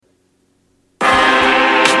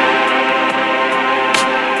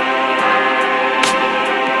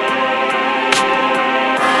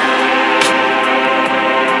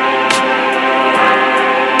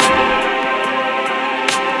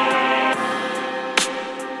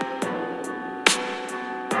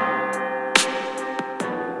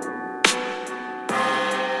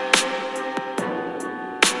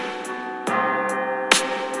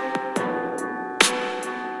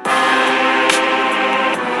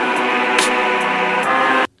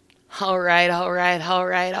All right.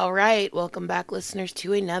 Welcome back, listeners,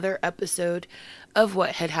 to another episode of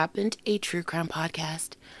What Had Happened, a true crime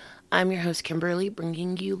podcast. I'm your host, Kimberly,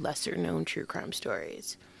 bringing you lesser known true crime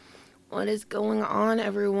stories. What is going on,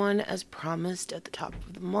 everyone? As promised at the top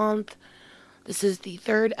of the month, this is the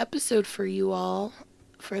third episode for you all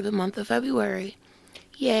for the month of February.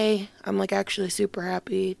 Yay! I'm actually super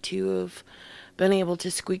happy to have been able to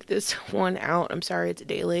squeak this one out. I'm sorry it's a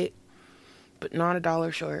day late, but not a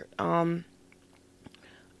dollar short.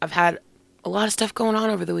 I've had a lot of stuff going on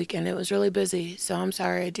over the weekend. It was really busy, so I'm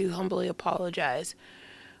sorry. I do humbly apologize.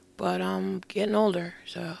 But I'm getting older,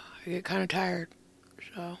 so I get kind of tired.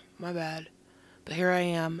 So, my bad. But here I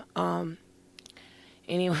am.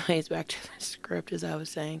 Anyways, back to the script. As I was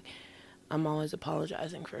saying, I'm always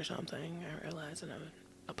apologizing for something. I realize, and I would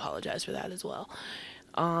apologize for that as well.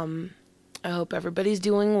 I hope everybody's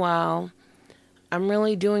doing well. I'm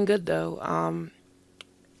really doing good, though.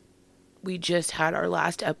 We just had our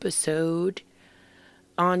last episode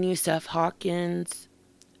on Yusef Hawkins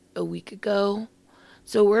a week ago.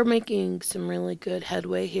 So we're making some really good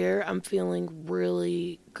headway here. I'm feeling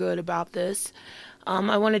really good about this.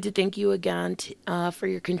 I wanted to thank you again for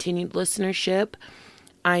your continued listenership.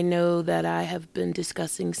 I know that I have been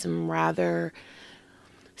discussing some rather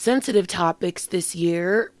sensitive topics this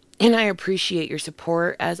year, and I appreciate your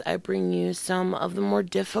support as I bring you some of the more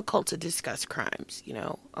difficult to discuss crimes,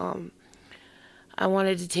 I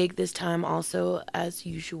wanted to take this time also, as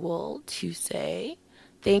usual, to say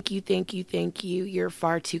thank you. You're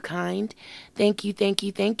far too kind. Thank you.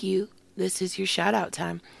 This is your shout out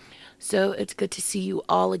time. So it's good to see you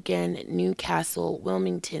all again. Newcastle,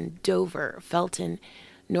 Wilmington, Dover, Felton,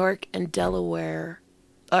 Newark, Delaware.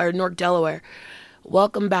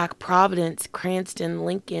 Welcome back, Providence, Cranston,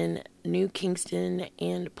 Lincoln, New Kingston,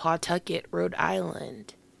 and Pawtucket, Rhode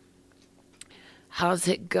Island. How's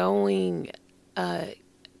it going?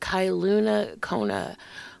 Kailua, Kona,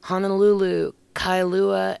 Honolulu,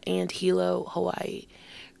 Kailua, and Hilo, Hawaii.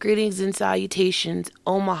 Greetings and salutations,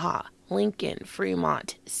 Omaha, Lincoln,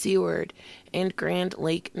 Fremont, Seward, and Grand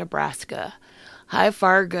Lake, Nebraska. Hi,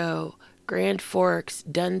 Fargo, Grand Forks,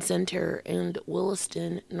 Dunn Center, and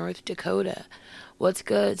Williston, North Dakota. What's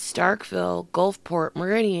good? Starkville, Gulfport,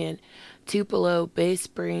 Meridian, Tupelo, Bay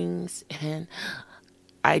Springs, and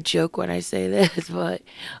I joke when I say this, but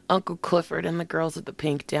Uncle Clifford and the Girls with the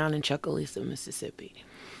Pink down in Chucalissa, Mississippi.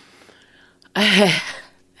 I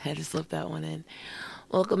had to slip that one in.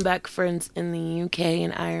 Welcome back, friends in the UK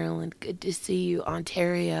and Ireland. Good to see you.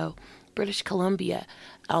 Ontario, British Columbia,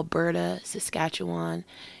 Alberta, Saskatchewan,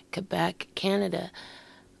 Quebec, Canada.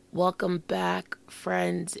 Welcome back,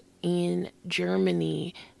 friends in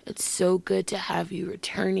Germany. It's so good to have you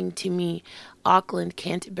returning to me. Auckland,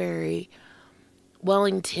 Canterbury,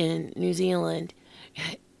 Wellington, New Zealand.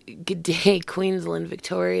 Good day, Queensland,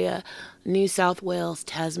 Victoria, New South Wales,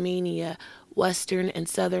 Tasmania, Western and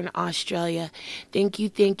Southern Australia. Thank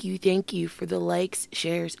you for the likes,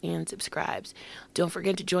 shares, and subscribes. Don't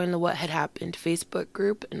forget to join the What Had Happened Facebook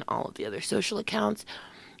group and all of the other social accounts,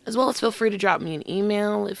 as well as feel free to drop me an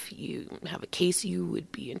email if you have a case you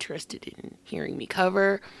would be interested in hearing me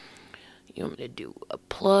cover. You want me to do a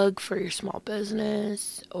plug for your small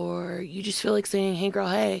business, or you just feel like saying, hey girl,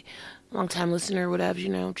 hey, long time listener, whatever,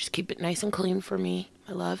 just keep it nice and clean for me,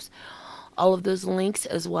 my loves. All of those links,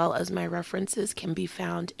 as well as my references, can be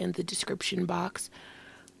found in the description box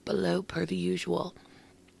below per the usual.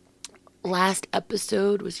 Last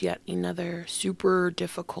episode was yet another super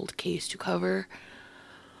difficult case to cover.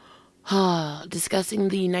 Discussing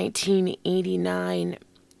the 1989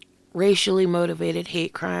 racially motivated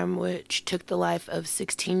hate crime which took the life of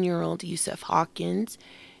 16-year-old Yusef Hawkins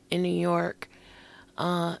in New York.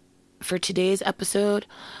 For today's episode,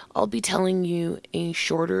 I'll be telling you a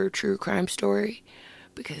shorter true crime story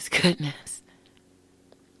because, goodness,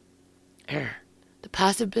 the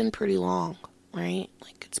past have been pretty long, right?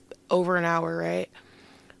 It's over an hour, right?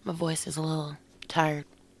 My voice is a little tired.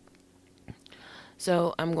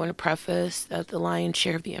 So I'm going to preface that the lion's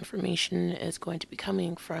share of the information is going to be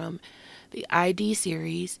coming from the ID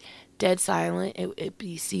series, Dead Silent. It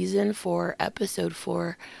be season 4, episode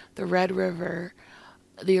 4, The Red River.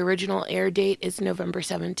 The original air date is November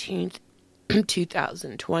 17th,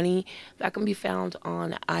 2020. That can be found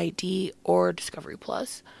on ID or Discovery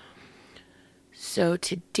Plus. So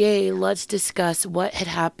today, let's discuss what had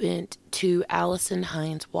happened to Allison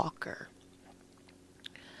Hines Walker.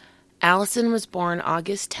 Allison was born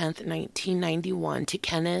August 10th, 1991 to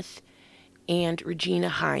Kenneth and Regina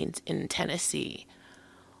Hines in Tennessee.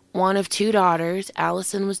 One of 2 daughters,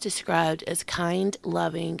 Allison was described as kind,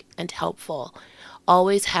 loving, and helpful,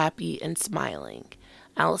 always happy and smiling.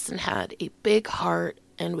 Allison had a big heart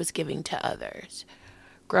and was giving to others.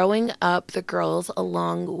 Growing up, the girls,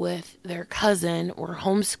 along with their cousin, were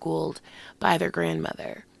homeschooled by their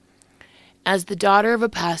grandmother. As the daughter of a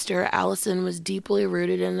pastor, Allison was deeply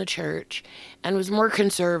rooted in the church and was more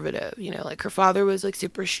conservative. Like her father was like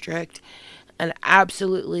super strict and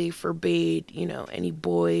absolutely forbade, any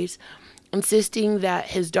boys, insisting that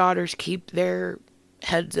his daughters keep their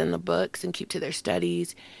heads in the books and keep to their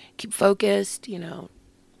studies, keep focused.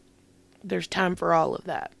 There's time for all of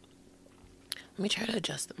that. Let me try to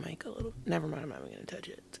adjust the mic a little. Never mind, I'm not even going to touch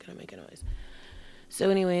it. It's going to make a noise. So,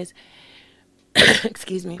 anyways,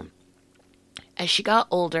 excuse me. As she got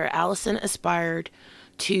older, Allison aspired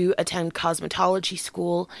to attend cosmetology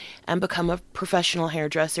school and become a professional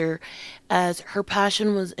hairdresser, as her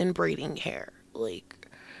passion was in braiding hair. Like,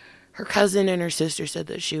 her cousin and her sister said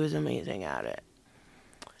that she was amazing at it.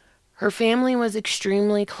 Her family was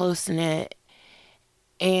extremely close-knit,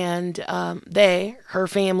 and her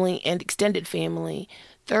family and extended family,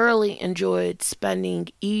 thoroughly enjoyed spending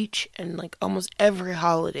each and like almost every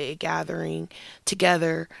holiday gathering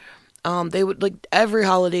together. They would, like, every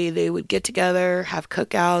holiday they would get together, have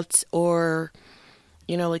cookouts, or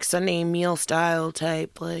like Sunday meal style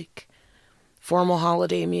type, like formal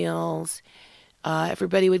holiday meals.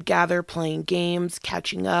 Everybody would gather playing games,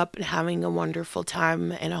 catching up, and having a wonderful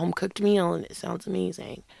time and a home cooked meal, and it sounds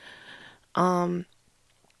amazing.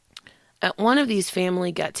 At one of these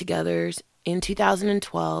family get togethers in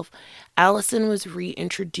 2012, Allison was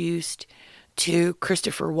reintroduced to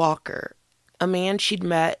Christopher Walker, a man she'd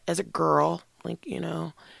met as a girl,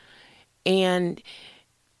 and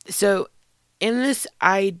so in this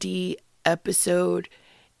ID episode,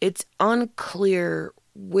 it's unclear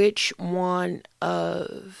which one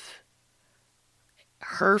of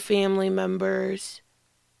her family members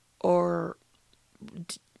or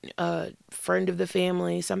a friend of the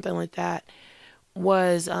family, something like that,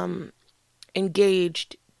 was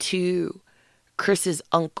engaged to Chris's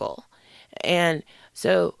uncle. And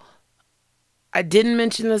so I didn't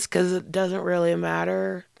mention this because it doesn't really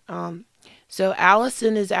matter. So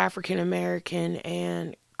Allison is African American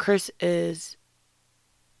and Chris is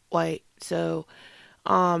white. So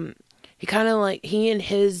he and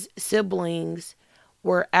his siblings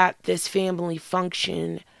were at this family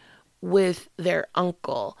function with their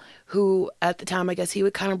uncle, who at the time, I guess he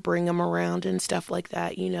would kind of bring them around and stuff like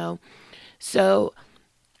that, So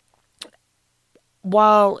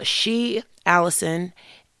while Allison,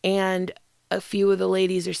 and a few of the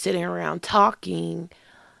ladies are sitting around talking,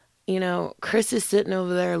 Chris is sitting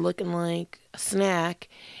over there looking like a snack,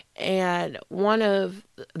 and one of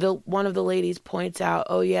the ladies points out,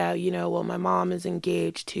 "Oh yeah, well, my mom is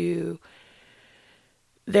engaged to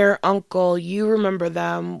their uncle. You remember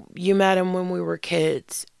them? You met him when we were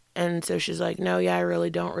kids." And so she's like, "No, yeah, I really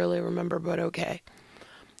don't really remember, but okay."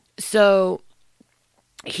 So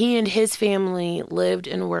he and his family lived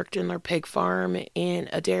and worked in their pig farm in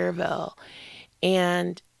Adairville,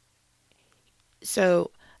 and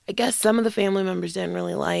so I guess some of the family members didn't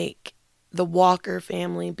really like the Walker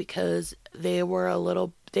family because they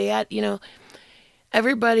had,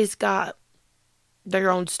 everybody's got their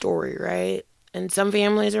own story, right? And some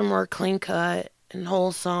families are more clean cut and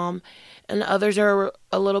wholesome, and others are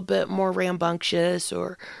a little bit more rambunctious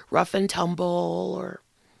or rough and tumble,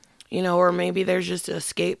 or maybe there's just a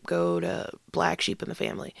scapegoat, a black sheep in the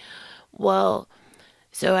family. Well,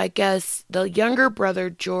 so I guess the younger brother,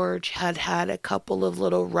 George, had a couple of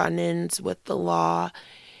little run-ins with the law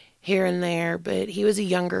here and there, but he was a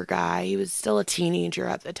younger guy. He was still a teenager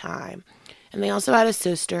at the time. And they also had a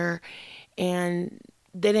sister, and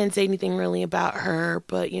they didn't say anything really about her,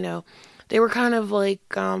 but, they were kind of like,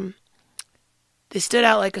 they stood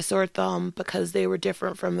out like a sore thumb because they were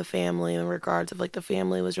different from the family in regards of, like, the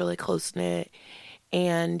family was really close-knit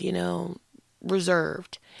and,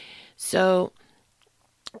 reserved. So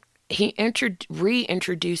he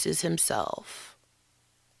reintroduces himself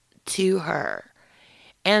to her,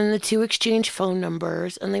 and the two exchange phone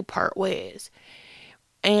numbers, and they part ways.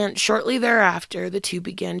 And shortly thereafter, the two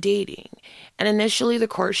began dating. And initially, the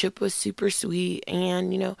courtship was super sweet,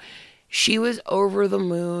 and, she was over the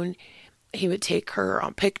moon. He would take her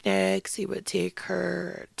on picnics, he would take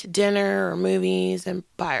her to dinner or movies and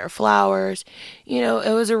buy her flowers.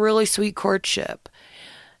 It was a really sweet courtship.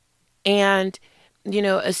 And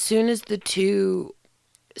as soon as the two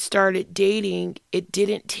started dating, it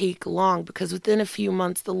didn't take long because within a few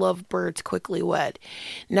months, the lovebirds quickly wed.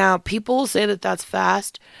 Now, people will say that that's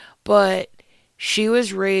fast, but she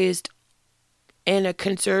was raised in a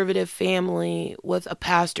conservative family with a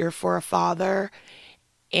pastor for a father,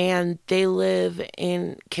 and they live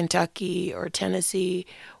in Kentucky or Tennessee,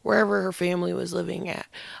 wherever her family was living at.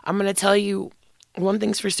 I'm going to tell you one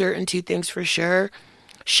thing's for certain, two things for sure.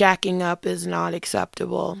 Shacking up is not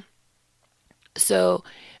acceptable. So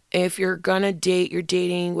if you're going to date, you're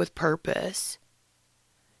dating with purpose.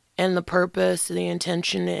 And the purpose, the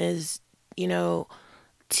intention is,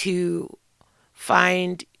 to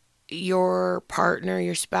find your partner,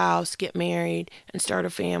 your spouse, get married, and start a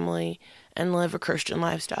family and live a Christian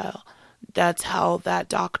lifestyle. That's how that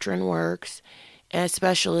doctrine works,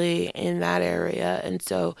 especially in that area. And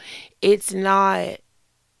so it's not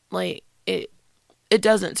like it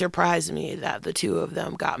doesn't surprise me that the two of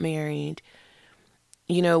them got married,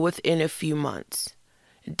 within a few months.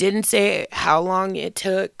 It didn't say how long it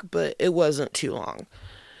took, but it wasn't too long.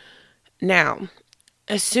 Now,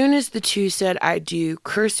 as soon as the two said I do,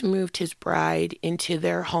 Chris moved his bride into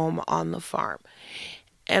their home on the farm.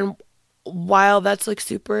 And while that's like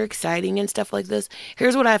super exciting and stuff like this,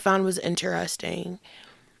 here's what I found was interesting.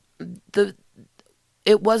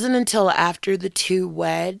 It wasn't until after the two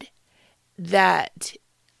wed that,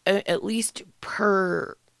 at least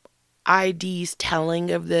per ID's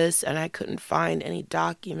telling of this, and I couldn't find any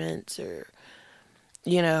documents or,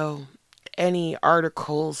 any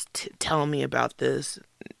articles to tell me about this,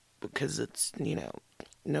 because it's,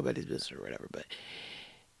 nobody's business or whatever, but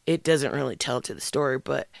it doesn't really tell to the story.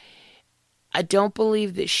 But I don't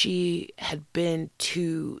believe that she had been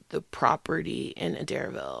to the property in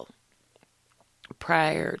Adairville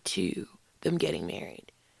prior to them getting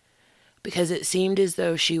married, because it seemed as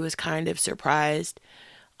though she was kind of surprised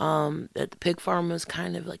that the pig farm was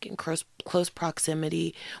kind of like in close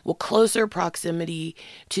proximity, closer proximity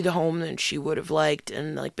to the home than she would have liked,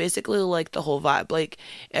 and like basically like the whole vibe, like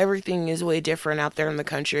everything is way different out there in the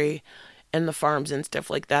country and the farms and stuff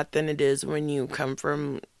like that than it is when you come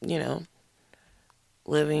from,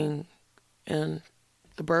 living in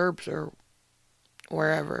the burbs or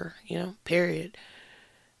wherever, period.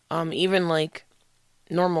 Even like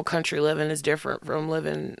normal country living is different from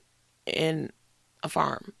living in a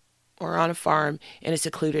farm or on a farm in a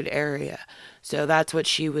secluded area. So that's what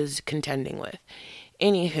she was contending with.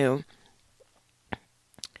 Anywho,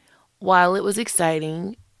 while it was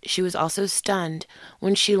exciting, she was also stunned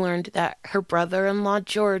when she learned that her brother-in-law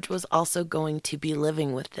George was also going to be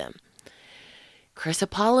living with them. Chris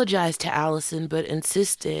apologized to Allison but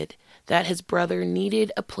insisted that his brother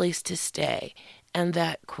needed a place to stay and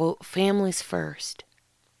that, quote, families first.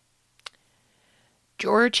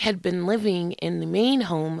 George had been living in the main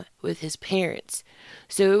home with his parents,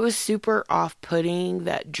 so it was super off-putting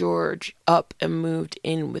that George up and moved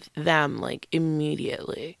in with them, like,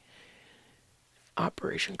 immediately.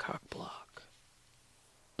 Operation Cockblock.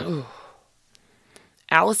 Ooh.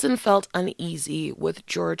 Allison felt uneasy with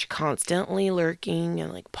George constantly lurking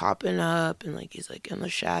and, like, popping up, and, like, he's, like, in the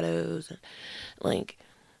shadows, and, like,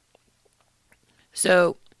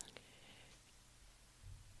 so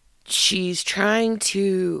she's trying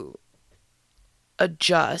to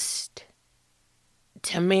adjust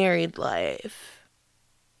to married life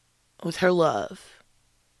with her love,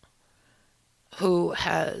 who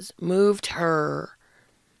has moved her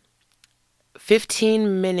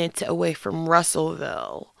 15 minutes away from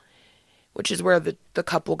Russellville, which is where the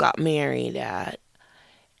couple got married at.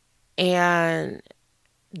 And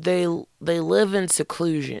they live in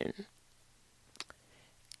seclusion.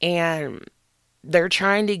 And they're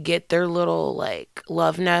trying to get their little, like,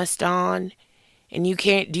 love nest on. And you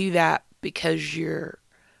can't do that because your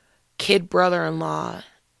kid brother-in-law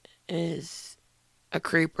is a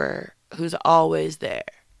creeper who's always there.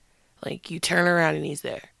 Like, you turn around and he's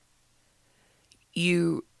there.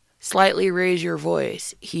 You slightly raise your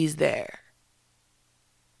voice, he's there.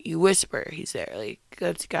 You whisper, he's there. Like,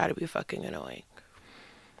 that's gotta be fucking annoying.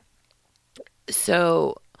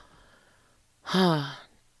 So,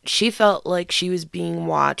 she felt like she was being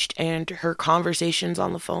watched, and her conversations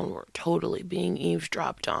on the phone were totally being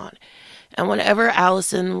eavesdropped on. And whenever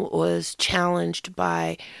Allison was challenged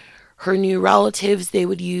by her new relatives, they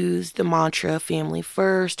would use the mantra family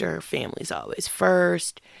first, or family's always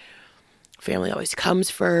first, family always comes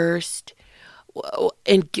first.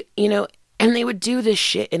 And, and they would do this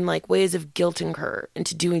shit in, like, ways of guilting her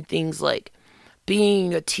into doing things like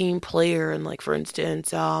being a team player and, like, for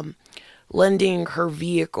instance, lending her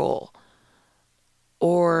vehicle,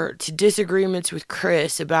 or to disagreements with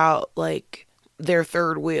Chris about, like, their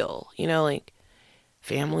third wheel, like,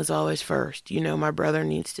 family's always first, my brother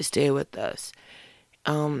needs to stay with us.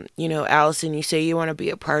 Allison, you say you want to be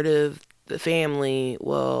a part of the family,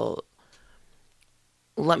 well,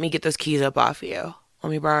 let me get those keys up off you. Let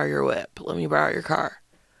me borrow your whip. Let me borrow your car.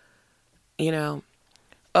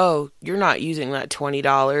 oh, you're not using that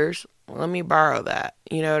 $20. Let me borrow that.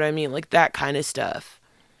 You know what I mean? Like that kind of stuff.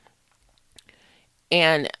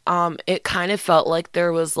 And it kind of felt like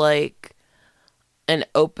there was like an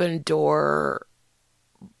open door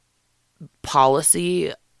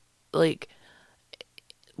policy, like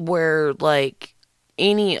where like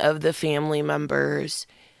any of the family members,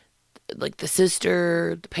 like the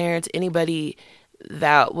sister, the parents, anybody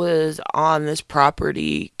that was on this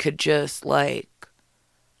property could just like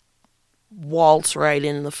waltz right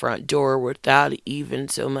in the front door without even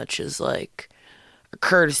so much as like a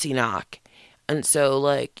courtesy knock. And so,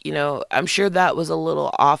 like, I'm sure that was a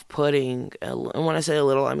little off putting. And when I say a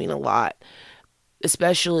little, I mean a lot,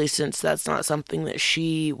 especially since that's not something that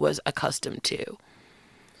she was accustomed to.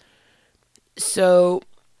 So,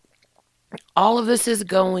 all of this is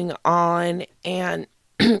going on, and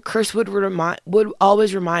Chris would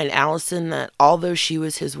always remind Allison that although she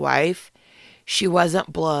was his wife, she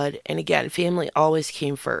wasn't blood, and again, family always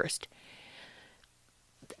came first.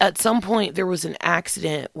 At some point, there was an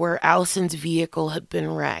accident where Allison's vehicle had been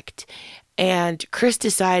wrecked, and Chris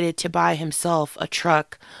decided to buy himself a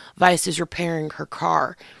truck versus repairing her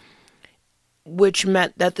car, which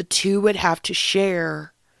meant that the two would have to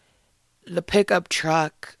share the pickup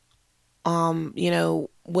truck,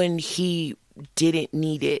 when he didn't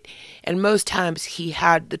need it. And most times he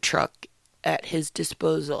had the truck at his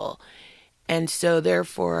disposal. And so,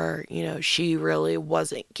 therefore, she really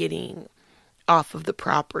wasn't getting off of the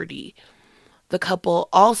property. The couple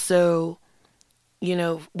also,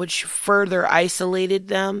 which further isolated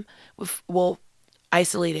them,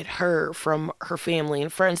 isolated her from her family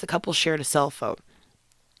and friends. The couple shared a cell phone.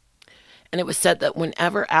 And it was said that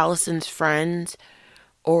whenever Allison's friends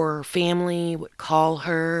or family would call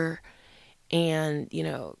her and,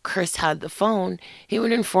 Chris had the phone, he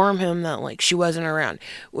would inform him that, like, she wasn't around,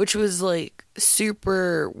 which was, like,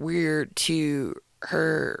 super weird to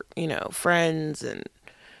her, friends and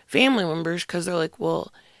family members, because they're like,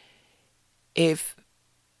 well, if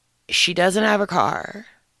she doesn't have a car,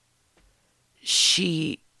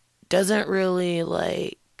 she doesn't really,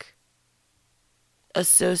 like,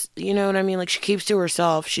 you know what I mean? Like, she keeps to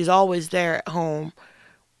herself. She's always there at home.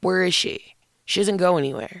 Where is she? She doesn't go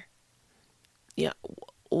anywhere. Yeah.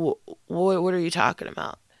 What are you talking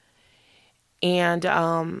about? And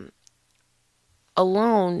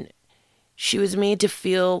alone, she was made to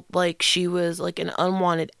feel like she was like an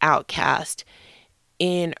unwanted outcast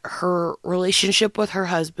in her relationship with her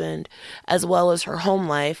husband as well as her home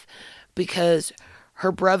life, because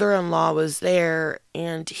her brother-in-law was there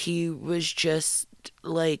and he was just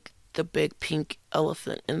like the big pink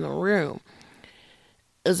elephant in the room,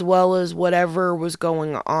 as well as whatever was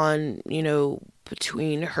going on,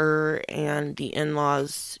 between her and the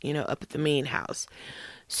in-laws, up at the main house.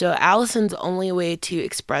 So Allison's only way to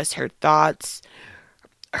express her thoughts,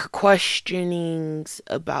 her questionings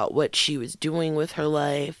about what she was doing with her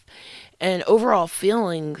life, and overall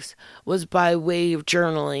feelings was by way of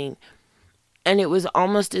journaling. And it was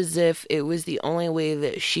almost as if it was the only way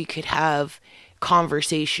that she could have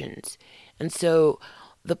conversations. And so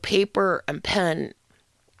the paper and pen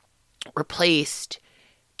replaced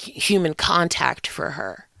human contact for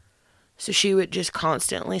her. So she would just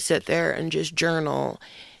constantly sit there and just journal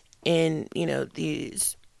in,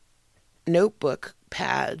 these notebook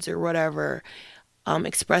pads or whatever,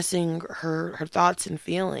 expressing her thoughts and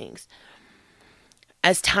feelings.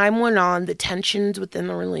 As time went on, the tensions within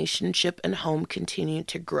the relationship and home continued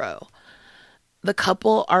to grow. The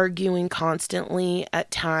couple arguing constantly. At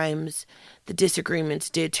times, the disagreements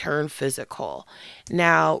did turn physical.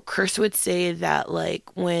 Now, Chris would say that, like,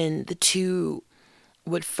 when the two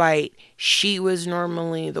would fight, she was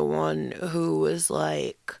normally the one who was,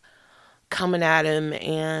 like, coming at him,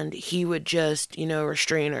 and he would just,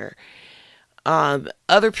 restrain her.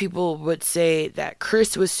 Other people would say that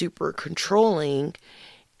Chris was super controlling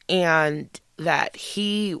and that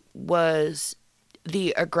he was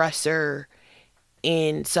the aggressor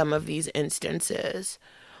in some of these instances.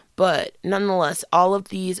 But nonetheless, all of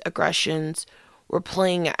these aggressions were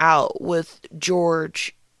playing out with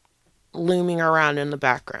George looming around in the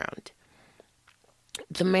background.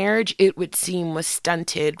 The marriage, it would seem, was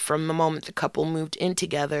stunted from the moment the couple moved in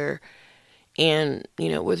together. And,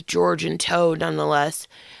 with George in tow, nonetheless,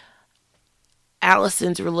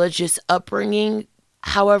 Allison's religious upbringing,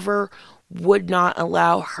 however, would not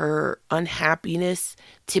allow her unhappiness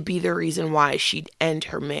to be the reason why she'd end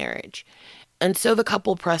her marriage. And so the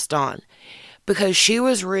couple pressed on, because she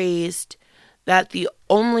was raised that the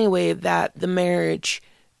only way that the marriage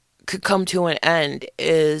could come to an end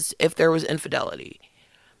is if there was infidelity.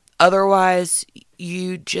 Otherwise,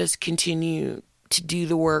 you just continue to do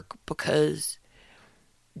the work because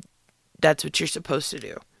that's what you're supposed to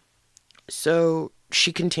do. So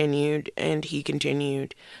she continued, and he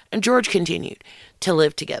continued, and George continued to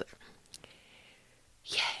live together.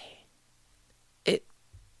 Yay. It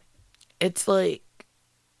it's like,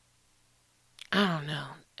 I don't know.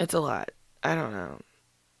 It's a lot. I don't know.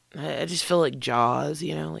 I just feel like Jaws,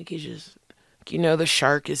 like the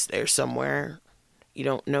shark is there somewhere. You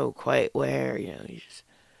don't know quite where,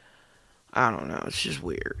 I don't know. It's just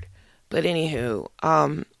weird. But anywho,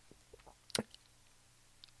 on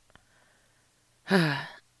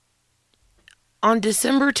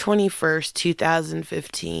December 21st,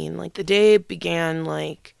 2015, like the day began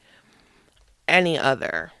like any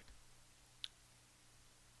other.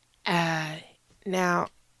 Now,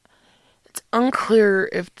 it's unclear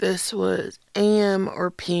if this was AM or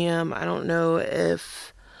PM. I don't know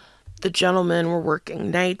if the gentlemen were working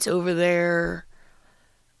nights over there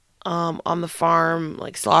on the farm,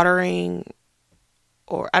 like slaughtering,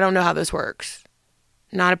 or I don't know how this works.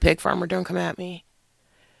 Not a pig farmer, don't come at me.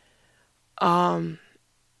 Or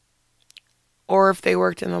if they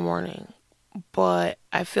worked in the morning. But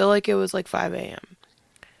I feel like it was like 5 a.m.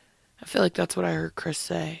 I feel like that's what I heard Chris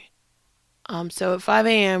say. So at 5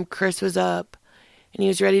 a.m., Chris was up and he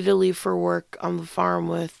was ready to leave for work on the farm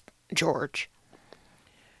with George.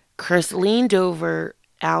 Chris leaned over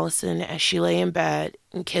Allison as she lay in bed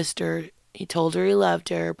and kissed her. He told her he loved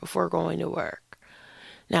her before going to work.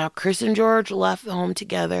 Now, Chris and George left the home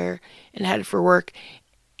together and headed for work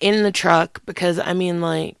in the truck because,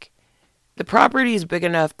 the property is big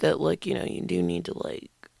enough that, you do need to,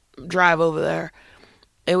 drive over there.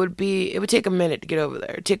 It would take a minute to get over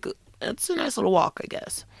there. It's a nice little walk, I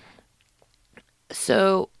guess.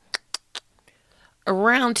 So,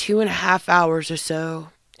 around 2.5 hours or so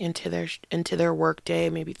into their work day,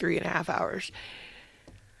 maybe 3.5 hours,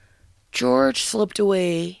 George slipped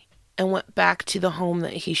away and went back to the home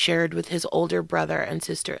that he shared with his older brother and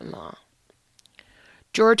sister-in-law.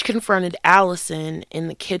 George confronted Allison in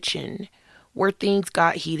the kitchen, where things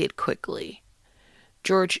got heated quickly.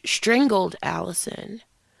 George strangled Allison,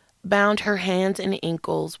 bound her hands and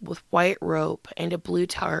ankles with white rope and a blue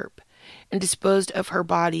tarp, and disposed of her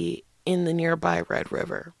body in the nearby Red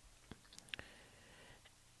River.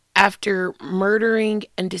 After murdering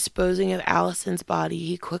and disposing of Allison's body,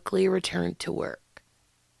 he quickly returned to work.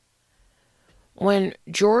 When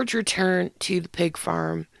George returned to the pig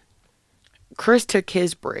farm, Chris took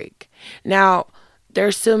his break. Now,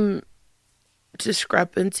 there's some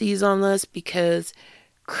discrepancies on this because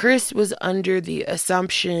Chris was under the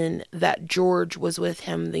assumption that George was with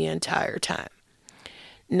him the entire time.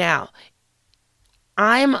 Now,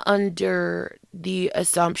 I'm under the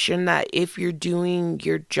assumption that if you're doing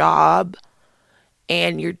your job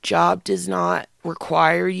and your job does not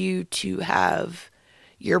require you to have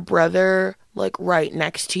your brother right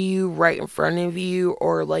next to you, right in front of you,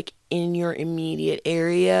 or in your immediate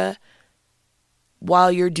area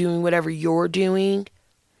while you're doing whatever you're doing,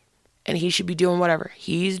 and he should be doing whatever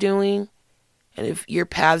he's doing, and if your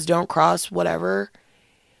paths don't cross, whatever,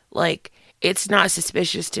 it's not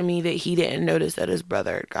suspicious to me that he didn't notice that his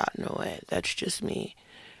brother had gotten away. That's just me.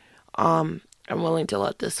 I'm willing to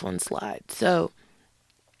let this one slide. So,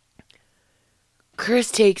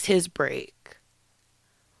 Chris takes his break.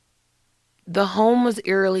 The home was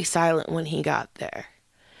eerily silent when he got there.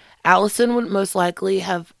 Allison would most likely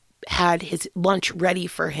have had his lunch ready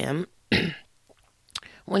for him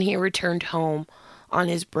when he returned home on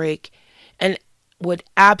his break, and would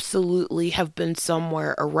absolutely have been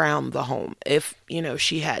somewhere around the home if,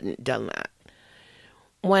 she hadn't done that.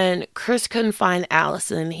 When Chris couldn't find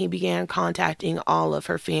Allison, he began contacting all of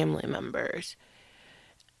her family members.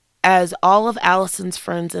 As all of Allison's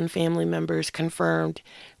friends and family members confirmed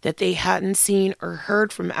that they hadn't seen or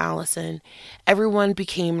heard from Allison, everyone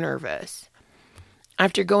became nervous.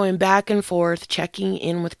 After going back and forth, checking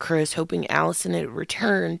in with Chris, hoping Allison had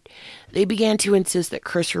returned, they began to insist that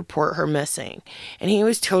Chris report her missing. And he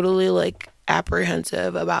was totally,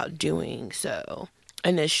 apprehensive about doing so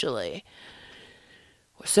initially.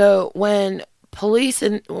 So when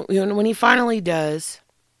when he finally does,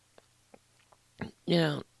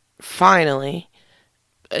 finally,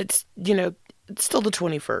 it's still the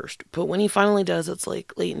 21st, but when he finally does, it's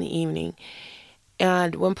late in the evening.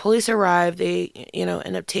 And when police arrive, they,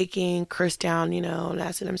 end up taking Chris down, and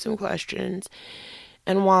asking him some questions.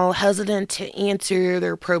 And while hesitant to answer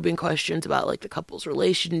their probing questions about, the couple's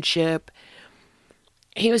relationship,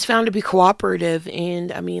 he was found to be cooperative.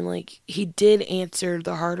 And, he did answer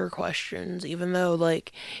the harder questions, even though,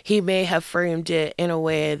 he may have framed it in a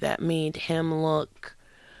way that made him look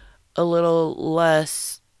a little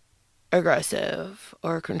less aggressive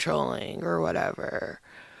or controlling or whatever.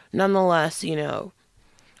 Nonetheless,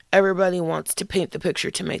 everybody wants to paint the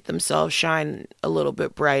picture to make themselves shine a little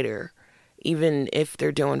bit brighter, even if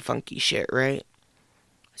they're doing funky shit, right?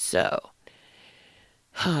 So,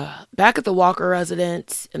 back at the Walker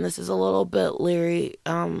residence, and this is a little bit leery.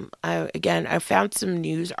 I found some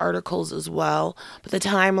news articles as well, but the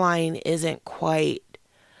timeline isn't quite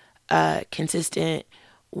consistent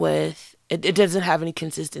with. It doesn't have any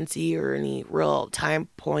consistency or any real time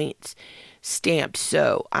points stamped.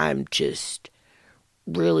 So I'm just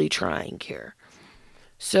really trying here.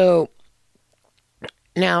 So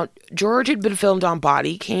now George had been filmed on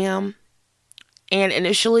body cam, and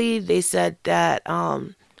initially they said that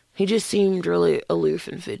he just seemed really aloof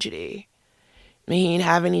and fidgety. He didn't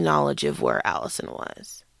have any knowledge of where Allison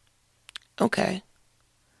was. Okay.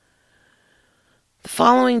 The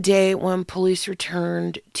following day, when police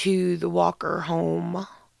returned to the Walker home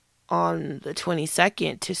on the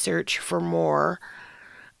 22nd to search more,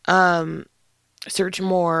 they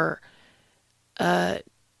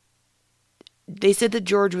said that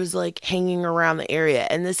George was like hanging around the area,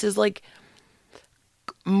 and this is like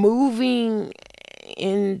moving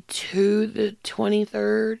into the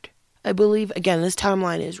 23rd, I believe. Again, this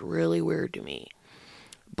timeline is really weird to me,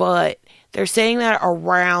 but they're saying that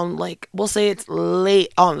around, like, we'll say it's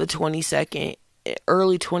late on the 22nd,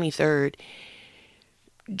 early 23rd,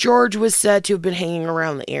 George was said to have been hanging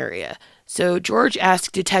around the area. So George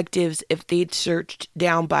asked detectives if they'd searched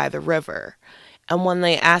down by the river. And when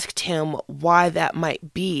they asked him why that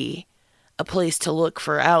might be a place to look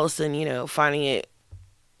for Allison, finding it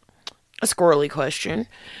a squirrely question,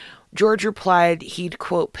 George replied he'd,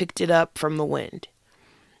 quote, picked it up from the wind.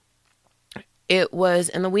 It was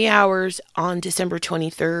in the wee hours on December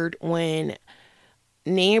 23rd when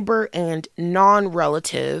neighbor and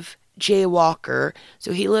non-relative Jay Walker,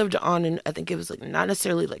 so he lived on I think it was like not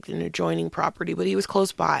necessarily like an adjoining property, but he was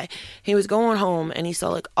close by. He was going home and he saw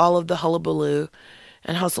like all of the hullabaloo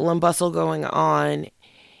and hustle and bustle going on,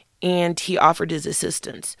 and he offered his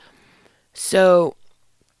assistance. So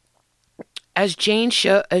as Jay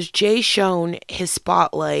shone his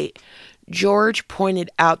spotlight, George pointed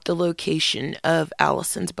out the location of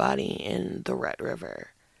Allison's body in the Red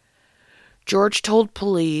River. George told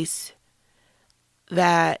police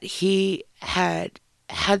that he had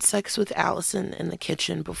sex with Allison in the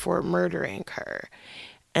kitchen before murdering her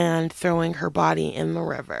and throwing her body in the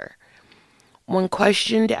river. When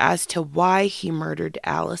questioned as to why he murdered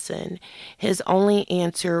Allison, his only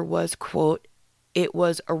answer was, quote, it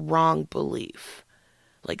was a wrong belief.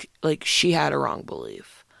 Like she had a wrong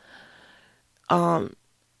belief.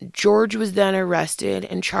 George was then arrested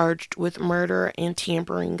and charged with murder and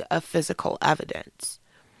tampering of physical evidence.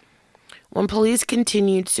 When police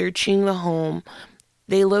continued searching the home,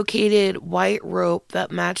 they located white rope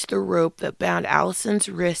that matched the rope that bound Allison's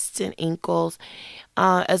wrists and ankles,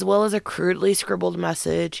 as well as a crudely scribbled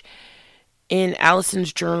message in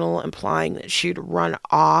Allison's journal implying that she'd run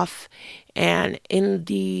off. And in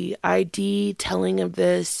the ID telling of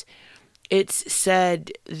this, it's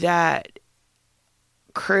said that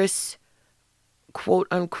Chris, quote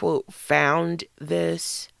unquote, found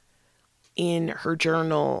this in her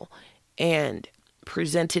journal and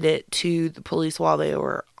presented it to the police while they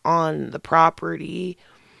were on the property.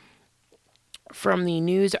 From the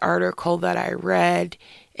news article that I read,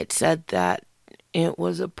 it said that it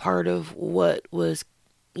was a part of what was,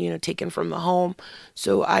 taken from the home.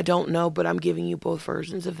 So I don't know, but I'm giving you both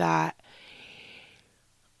versions of that.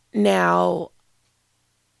 Now,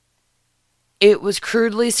 it was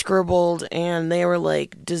crudely scribbled, and they were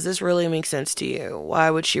like, does this really make sense to you?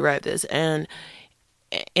 Why would she write this? And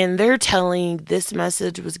they're telling this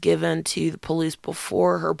message was given to the police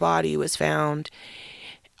before her body was found.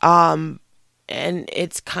 And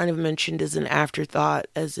it's kind of mentioned as an afterthought,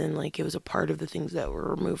 as in like it was a part of the things that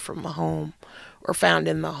were removed from the home or found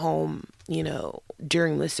in the home,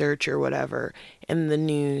 during the search or whatever in the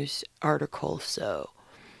news article. So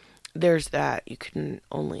there's that. You can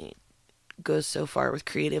only go so far with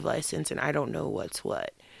creative license, and I don't know what's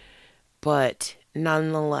what. But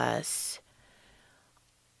nonetheless,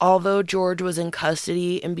 although George was in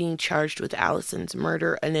custody and being charged with Allison's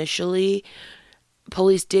murder initially,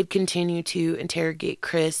 police did continue to interrogate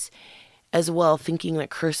Chris as well, thinking that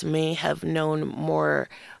Chris may have known more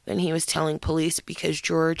than he was telling police because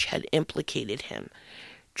George had implicated him.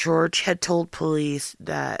 George had told police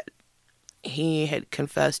that he had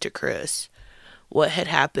confessed to Chris what had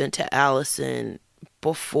happened to Allison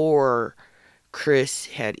before Chris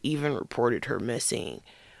had even reported her missing,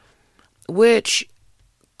 which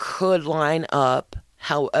could line up.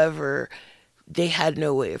 However, they had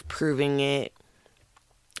no way of proving it,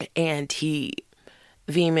 and he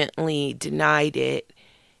vehemently denied it.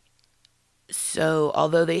 So,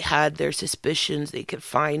 although they had their suspicions, they could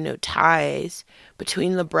find no ties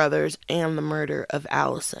between the brothers and the murder of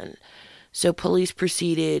Allison. So, police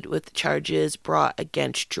proceeded with the charges brought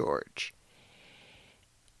against George.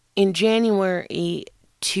 In January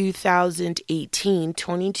 2018,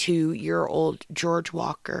 22-year-old George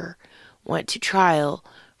Walker went to trial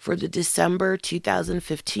for the December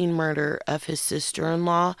 2015 murder of his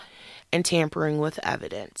sister-in-law and tampering with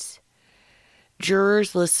evidence.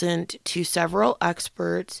 Jurors listened to several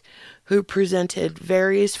experts who presented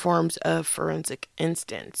various forms of forensic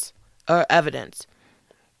evidence.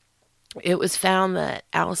 It was found that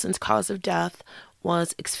Allison's cause of death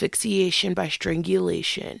was asphyxiation by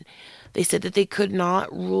strangulation. They said that they could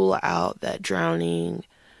not rule out that drowning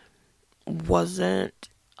wasn't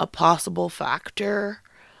a possible factor,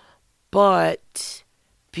 but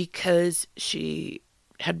because she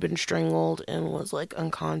had been strangled and was like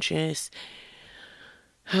unconscious,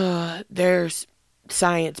 there's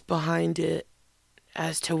science behind it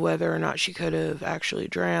as to whether or not she could have actually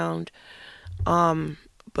drowned.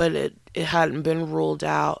 But it hadn't been ruled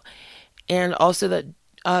out. And also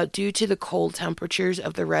that due to the cold temperatures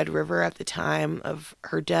of the Red River at the time of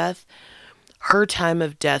her death, her time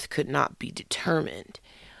of death could not be determined.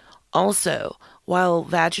 Also, while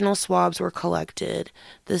vaginal swabs were collected,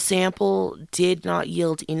 the sample did not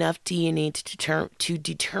yield enough DNA to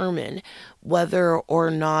determine whether or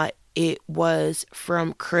not it was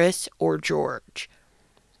from Chris or George.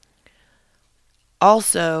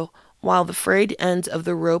 Also, while the frayed ends of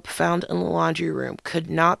the rope found in the laundry room could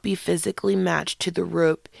not be physically matched to the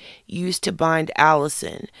rope used to bind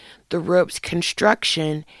Allison, the rope's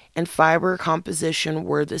construction and fiber composition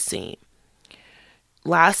were the same.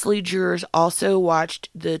 Lastly, jurors also watched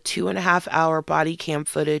the 2.5-hour body cam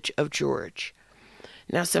footage of George.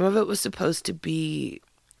 Now, some of it was supposed to be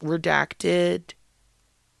redacted,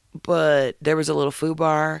 but there was a little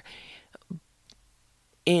foobar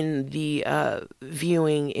in the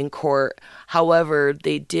viewing in court. However,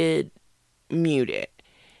 they did mute it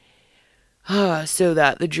so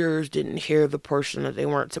that the jurors didn't hear the portion that they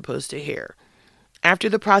weren't supposed to hear. After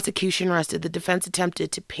the prosecution rested, the defense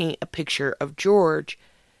attempted to paint a picture of George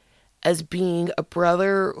as being a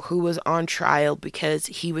brother who was on trial because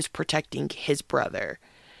he was protecting his brother.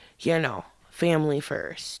 You know, family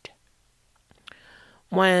first.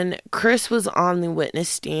 When Chris was on the witness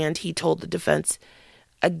stand, he told the defense,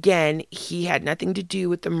 again, he had nothing to do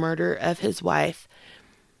with the murder of his wife,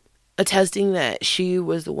 attesting that she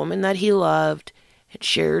was the woman that he loved, had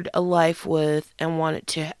shared a life with, and wanted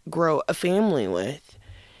to grow a family with.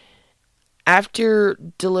 After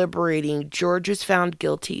deliberating, George was found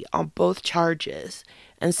guilty on both charges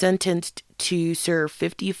and sentenced to serve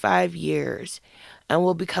 55 years and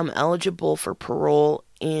will become eligible for parole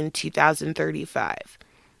in 2035.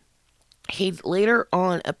 He'd later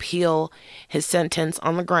on appeal his sentence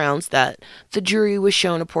on the grounds that the jury was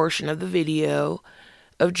shown a portion of the video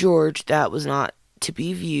of George that was not to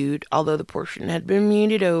be viewed, although the portion had been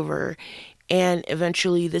muted over, and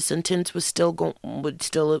eventually the sentence was would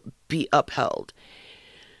still be upheld.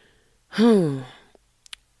 The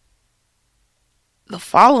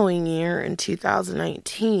following year, in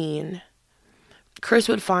 2019, Chris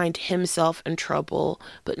would find himself in trouble,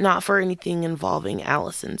 but not for anything involving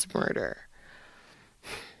Allison's murder.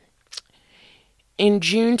 In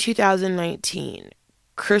June 2019,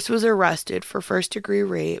 Chris was arrested for first-degree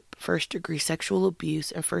rape, first-degree sexual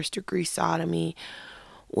abuse, and first-degree sodomy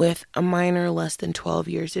with a minor less than 12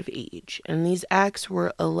 years of age. And these acts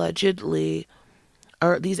allegedly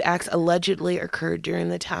occurred during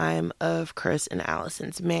the time of Chris and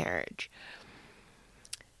Allison's marriage.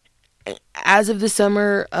 As of the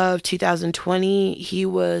summer of 2020, he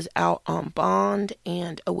was out on bond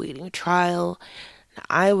and awaiting trial.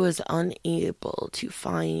 I was unable to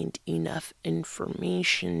find enough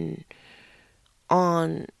information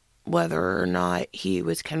on whether or not he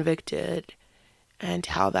was convicted and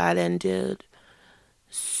how that ended.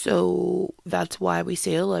 So that's why we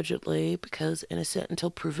say allegedly, because innocent until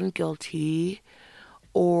proven guilty,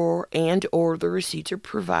 or the receipts are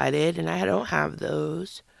provided, and I don't have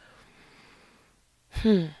those.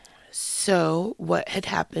 So what had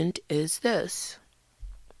happened is this.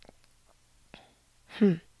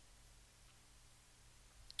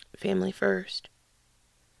 Family first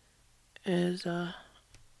is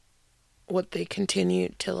what they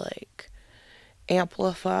continued to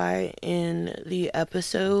amplify in the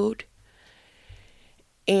episode,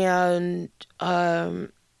 and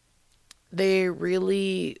they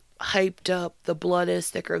really hyped up the blood is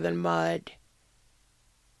thicker than mud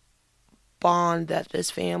bond that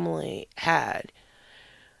this family had.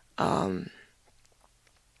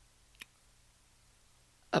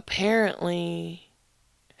 Apparently,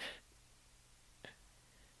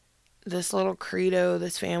 this little credo,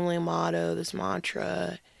 this family motto, this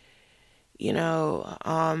mantra, you know,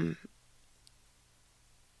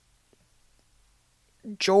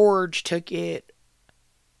 George took it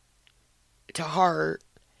to heart.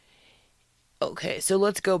 Okay, so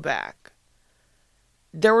let's go back.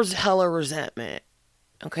 There was hella resentment.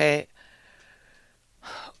 Okay.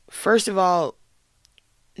 First of all,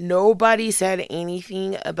 nobody said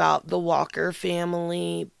anything about the Walker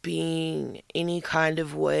family being any kind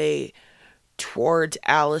of way towards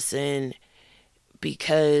Allison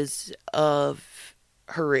because of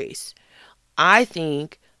her race. I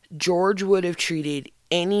think George would have treated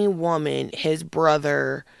any woman his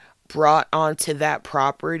brother brought onto that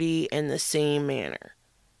property in the same manner.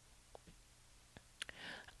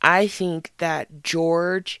 I think that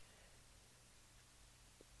George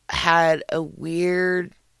had a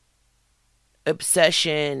weird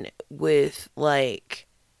obsession with like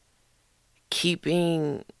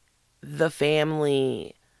keeping the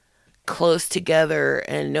family close together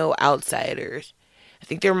and no outsiders. I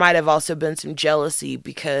think there might have also been some jealousy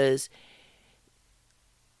because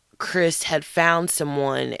Chris had found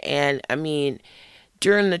someone, and I mean,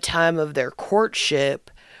 during the time of their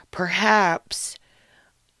courtship, perhaps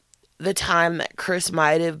the time that Chris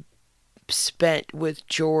might have spent with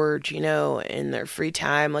George, in their free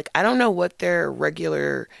time. Like, I don't know what their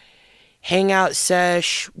regular hangout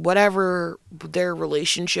sesh, whatever their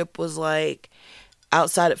relationship was like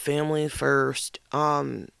outside of family first,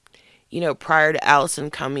 prior to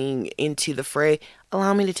Allison coming into the fray.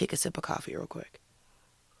 Allow me to take a sip of coffee real quick.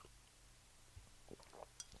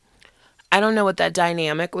 I don't know what that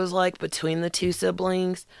dynamic was like between the two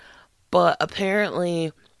siblings, but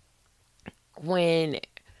apparently when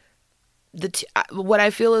what I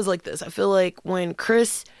feel is like this. I feel like when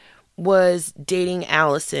Chris was dating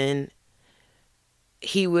Allison,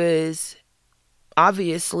 he was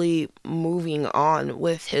obviously moving on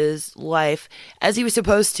with his life as he was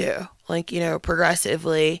supposed to, like,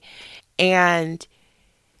 progressively. And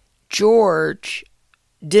George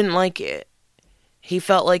didn't like it. He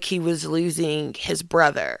felt like he was losing his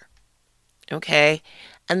brother. Okay?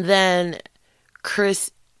 And then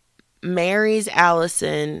Chris marries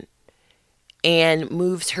Allison and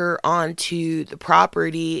moves her onto the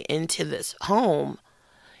property into this home.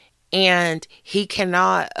 And he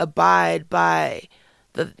cannot abide by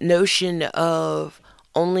the notion of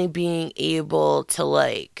only being able to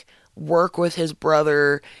like work with his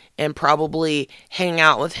brother and probably hang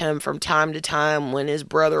out with him from time to time when his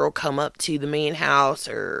brother will come up to the main house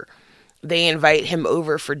or they invite him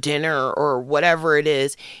over for dinner or whatever it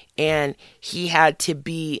is. And he had to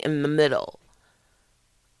be in the middle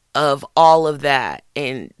of all of that.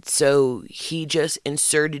 And so he just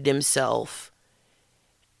inserted himself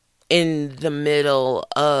in the middle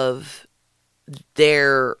of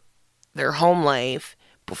their home life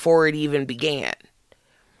before it even began.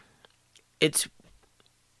 It's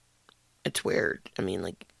weird. I mean,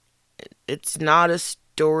 like, it's not a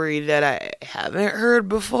story that I haven't heard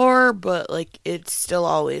before, but like it's still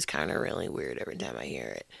always kind of really weird every time I hear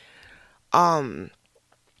it. I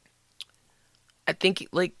think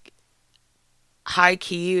like high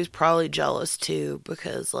key he was probably jealous too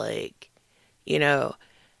because like,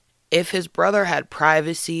 if his brother had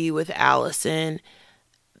privacy with Allison,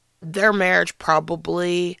 their marriage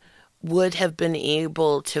probably would have been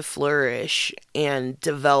able to flourish and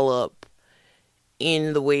develop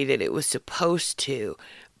in the way that it was supposed to.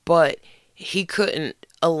 But he couldn't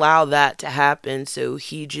allow that to happen, so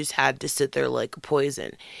he just had to sit there like a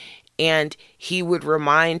poison. And he would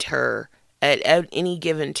remind her at any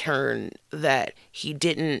given turn that he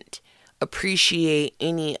didn't appreciate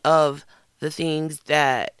any of the things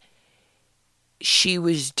that she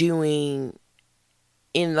was doing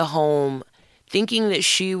in the home, thinking that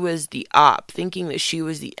she was the op, thinking that she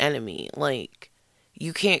was the enemy. Like,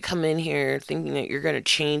 you can't come in here thinking that you're going to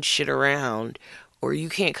change shit around, or you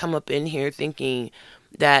can't come up in here thinking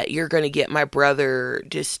that you're going to get my brother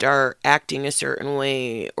to start acting a certain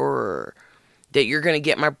way, or that you're going to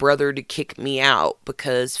get my brother to kick me out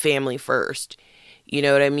because family first. You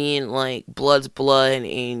know what I mean? Like, blood's blood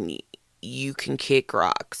and you can kick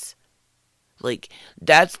rocks. Like,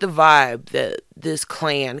 that's the vibe that this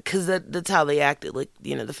clan, because that's how they acted. Like,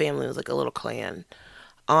 the family was like a little clan.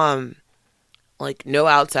 Like, no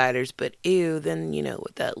outsiders, but ew, then,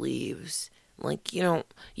 what that leaves. Like, you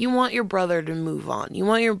want your brother to move on. You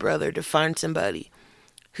want your brother to find somebody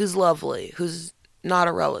who's lovely, who's not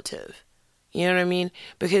a relative. You know what I mean?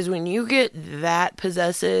 Because when you get that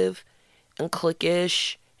possessive and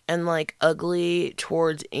cliquish and like ugly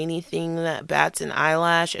towards anything that bats an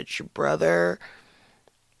eyelash at your brother,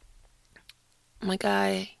 my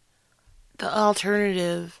guy, the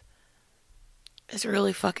alternative is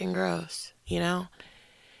really fucking gross, you know?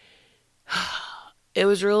 It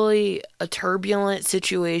was really a turbulent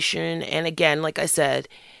situation. And again, like I said,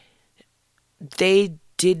 they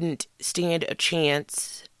didn't stand a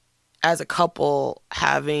chance as a couple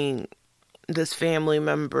having this family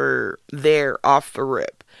member there off the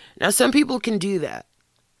rip. Now, some people can do that.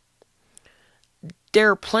 There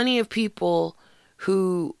are plenty of people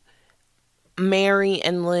who marry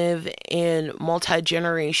and live in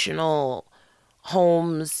multi-generational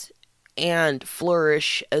homes and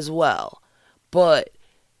flourish as well. But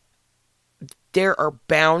there are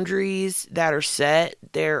boundaries that are set.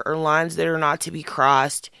 There are lines that are not to be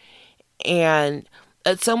crossed. And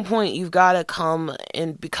at some point, you've got to come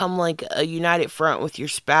and become like a united front with your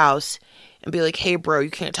spouse and be like, hey, bro, you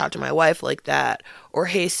can't talk to my wife like that. Or,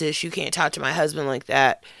 hey, sis, you can't talk to my husband like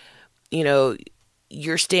that. You know,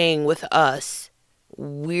 you're staying with us.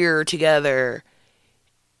 We're together.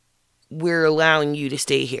 We're allowing you to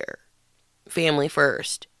stay here. Family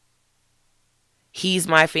first. He's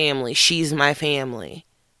my family. She's my family.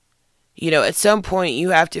 You know, at some point you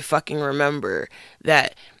have to fucking remember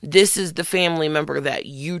that this is the family member that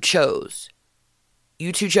you chose.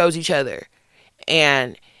 You two chose each other.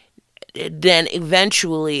 And then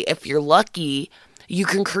eventually, if you're lucky, you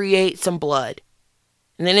can create some blood.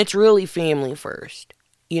 And then it's really family first.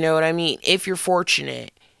 You know what I mean? If you're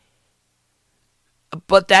fortunate.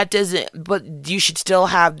 But that doesn't, but you should still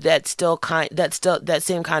have that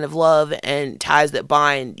same kind of love and ties that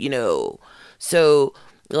bind, you know. So,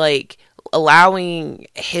 like, allowing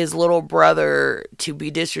his little brother to be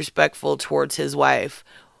disrespectful towards his wife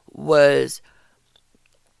was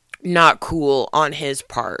not cool on his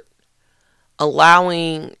part.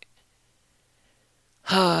 Allowing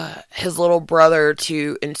his little brother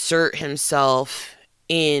to insert himself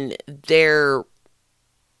in their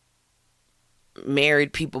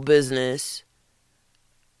married people business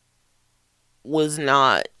was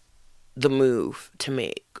not the move to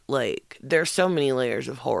make. Like, there's so many layers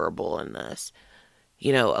of horrible in this.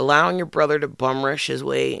 You know, allowing your brother to bum rush his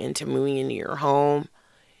way into moving into your home.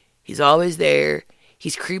 He's always there.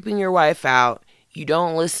 He's creeping your wife out. You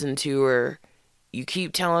don't listen to her. You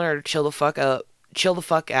keep telling her to chill the fuck up, chill the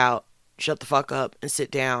fuck out, shut the fuck up, and sit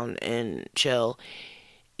down and chill.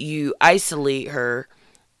 You isolate her.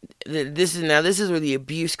 This is where the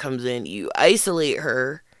abuse comes in. You isolate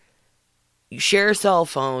her. You share a cell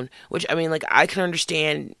phone, which, I mean, like, I can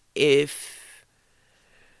understand if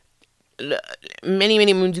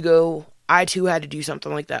many moons ago I too had to do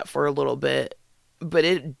something like that for a little bit, but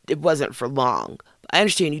it wasn't for long. I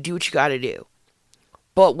understand you do what you got to do.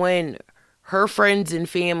 But when her friends and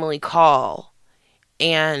family call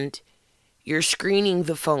and you're screening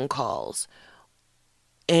the phone calls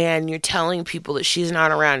and you're telling people that she's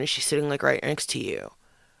not around and she's sitting like right next to you,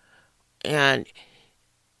 and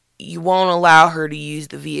you won't allow her to use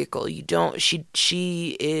the vehicle. You don't,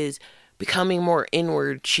 she is becoming more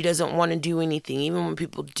inward. She doesn't want to do anything, even when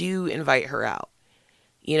people do invite her out.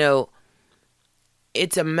 You know,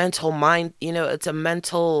 it's a mental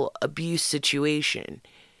abuse situation.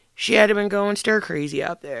 She had been going stir crazy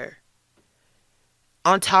out there.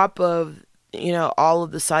 On top of, you know, all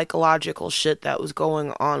of the psychological shit that was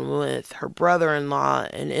going on with her brother-in-law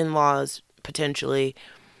and in-laws potentially,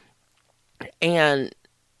 and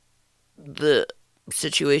the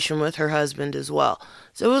situation with her husband as well.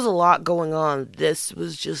 So it was a lot going on. This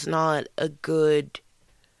was just not a good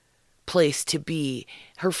place to be.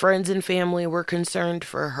 Her friends and family were concerned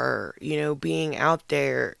for her, you know, being out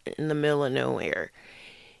there in the middle of nowhere.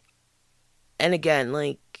 And again,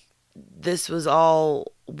 like, this was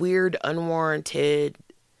all weird, unwarranted,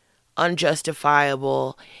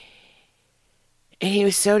 unjustifiable. And he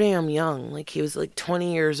was so damn young. Like, he was like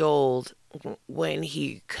 20 years old when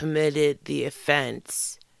he committed the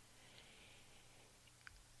offense.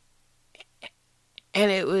 And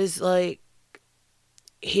it was like,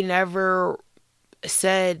 he never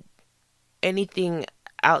said anything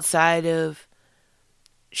outside of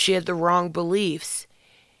she had the wrong beliefs,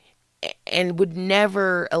 and would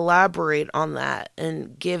never elaborate on that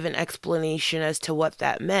and give an explanation as to what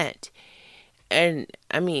that meant. And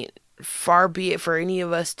I mean, far be it for any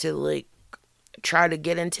of us to like try to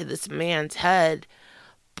get into this man's head,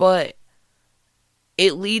 but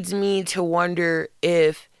it leads me to wonder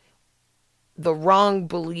if the wrong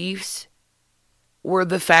beliefs were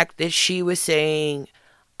the fact that she was saying,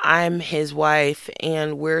 I'm his wife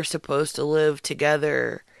and we're supposed to live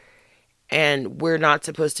together and we're not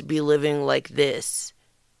supposed to be living like this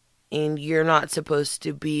and you're not supposed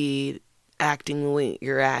to be acting the way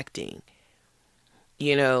you're acting.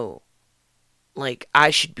 You know, like I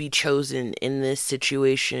should be chosen in this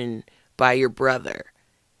situation by your brother.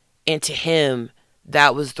 And to him,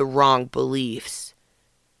 that was the wrong beliefs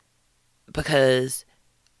because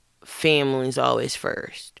family's always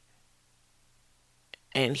first.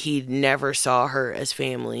 And he never saw her as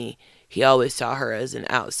family. He always saw her as an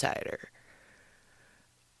outsider.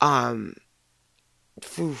 Um,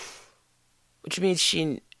 which means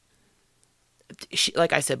she,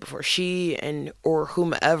 like I said before, she and or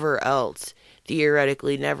whomever else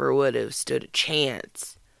theoretically never would have stood a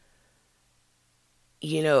chance,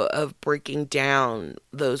 you know, of breaking down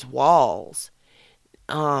those walls.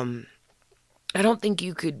 Um, I don't think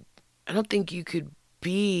you could. I don't think you could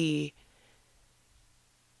be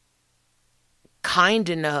kind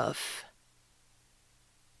enough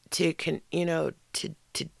to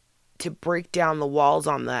to break down the walls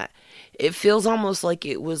on that. It feels almost like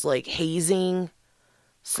it was like hazing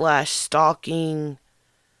slash stalking.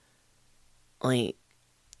 Like,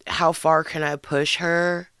 how far can I push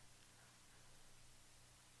her?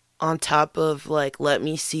 On top of like, let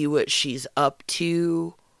me see what she's up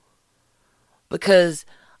to. Because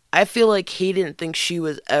I feel like he didn't think she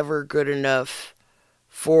was ever good enough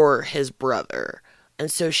for his brother.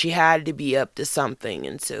 And so she had to be up to something.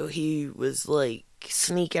 And so he was like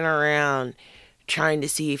sneaking around trying to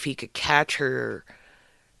see if he could catch her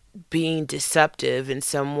being deceptive in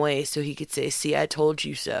some way so he could say, see, I told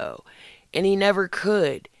you so. And he never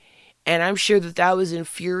could. And I'm sure that that was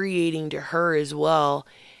infuriating to her as well,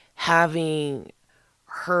 having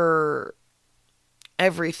her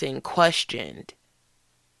everything questioned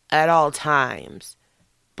at all times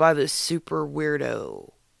by this super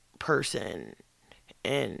weirdo person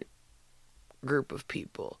and group of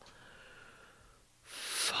people.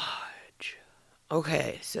 Fudge.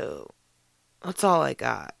 Okay, so that's all I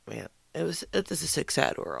got, man. It's a sick,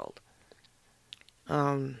 sad world.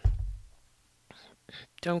 Don't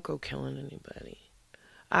go killing anybody.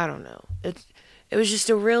 I don't know. It was just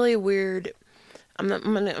a really weird. I'm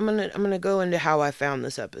gonna go into how I found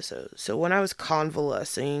this episode. So when I was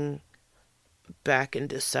convalescing back in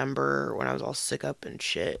December, when I was all sick up and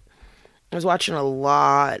shit, I was watching a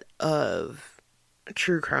lot of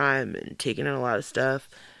true crime and taking in a lot of stuff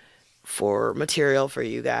for material for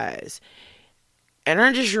you guys. And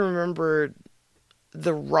I just remembered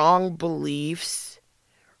the wrong beliefs,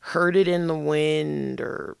 heard it in the wind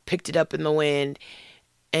or picked it up in the wind,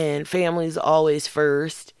 and family's always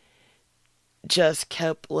first just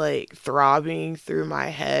kept like throbbing through my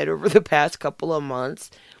head over the past couple of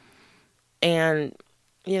months. And,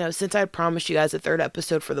 you know, since I promised you guys a third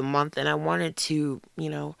episode for the month and I wanted to, you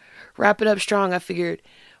know, wrap it up strong, I figured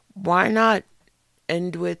why not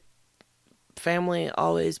end with family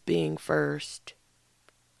always being first.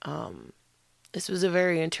 This was a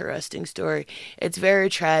very interesting story. It's very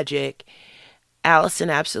tragic. Allison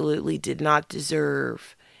absolutely did not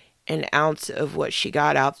deserve an ounce of what she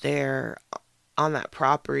got out there on that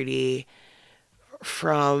property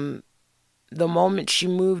from the moment she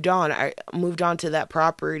moved on. I moved on to that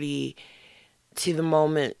property to the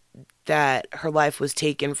moment that her life was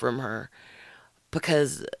taken from her.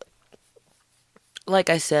 Because, like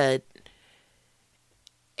I said,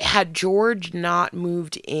 had George not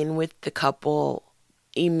moved in with the couple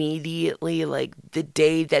immediately, like the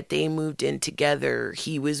day that they moved in together,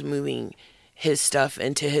 he was moving his stuff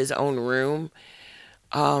into his own room.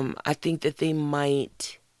 I think that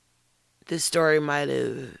the story might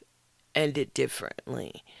have ended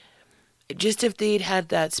differently. Just if they'd had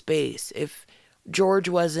that space, if George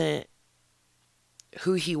wasn't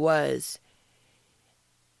who he was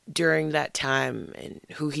during that time and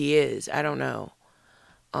who he is, I don't know.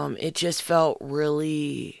 It just felt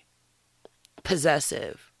really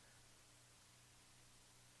possessive,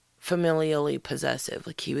 familially possessive.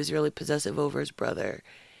 Like he was really possessive over his brother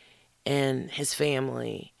and his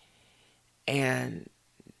family. And,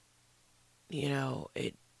 you know,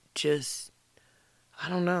 it just, I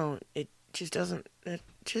don't know. It just doesn't, it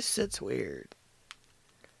just sits weird.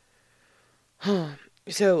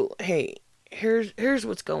 So, hey, here's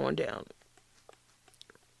what's going down.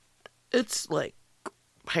 It's like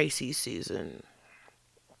Pisces season.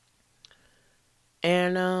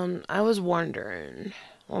 And I was wondering,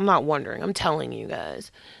 well, I'm not wondering, I'm telling you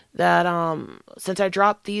guys that since I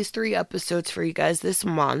dropped these 3 episodes for you guys this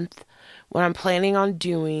month, what I'm planning on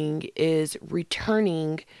doing is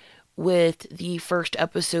returning with the first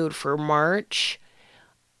episode for March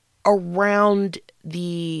around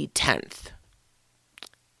the 10th.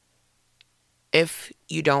 If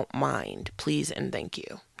you don't mind, please and thank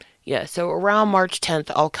you. Yeah, so around March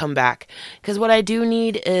 10th, I'll come back. Because what I do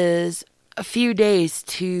need is a few days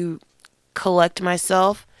to collect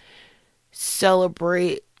myself,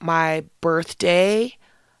 celebrate my birthday,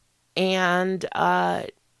 and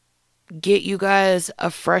get you guys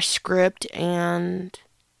a fresh script and,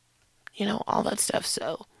 all that stuff.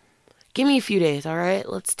 So give me a few days, all right?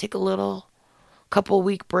 Let's take a couple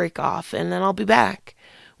week break off, and then I'll be back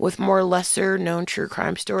with more lesser known true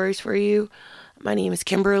crime stories for you. My name is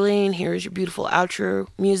Kimberly, and here's your beautiful outro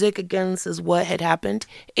music. Again, this is What Had Happened,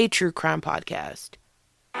 a true crime podcast.